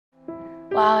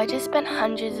Wow, I just spent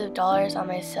hundreds of dollars on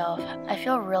myself. I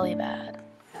feel really bad.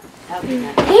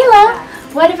 Kayla,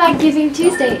 what about Giving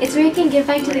Tuesday? It's where you can give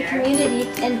back to the community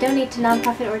and donate to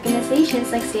nonprofit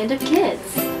organizations like Stand Up Kids.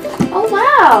 Oh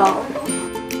wow!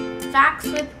 Facts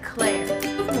with Claire.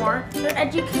 More, their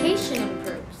education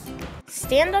improves.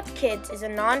 Stand Up Kids is a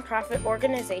nonprofit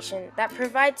organization that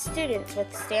provides students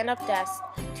with stand-up desks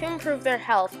to improve their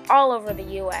health all over the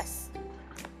U.S.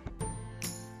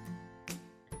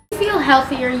 Do you feel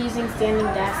healthier using standing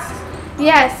desks?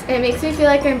 Yes, it makes me feel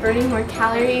like I'm burning more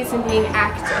calories and being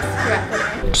active throughout the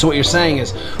day. So what you're saying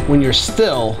is, when you're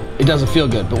still, it doesn't feel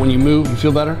good, but when you move, you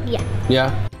feel better? Yeah.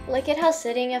 Yeah? Look at how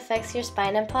sitting affects your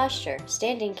spine and posture.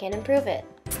 Standing can improve it.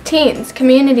 Teens,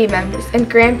 community members, and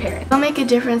grandparents They'll make a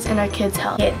difference in our kids'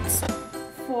 health.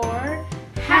 For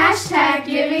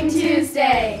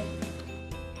 #GivingTuesday.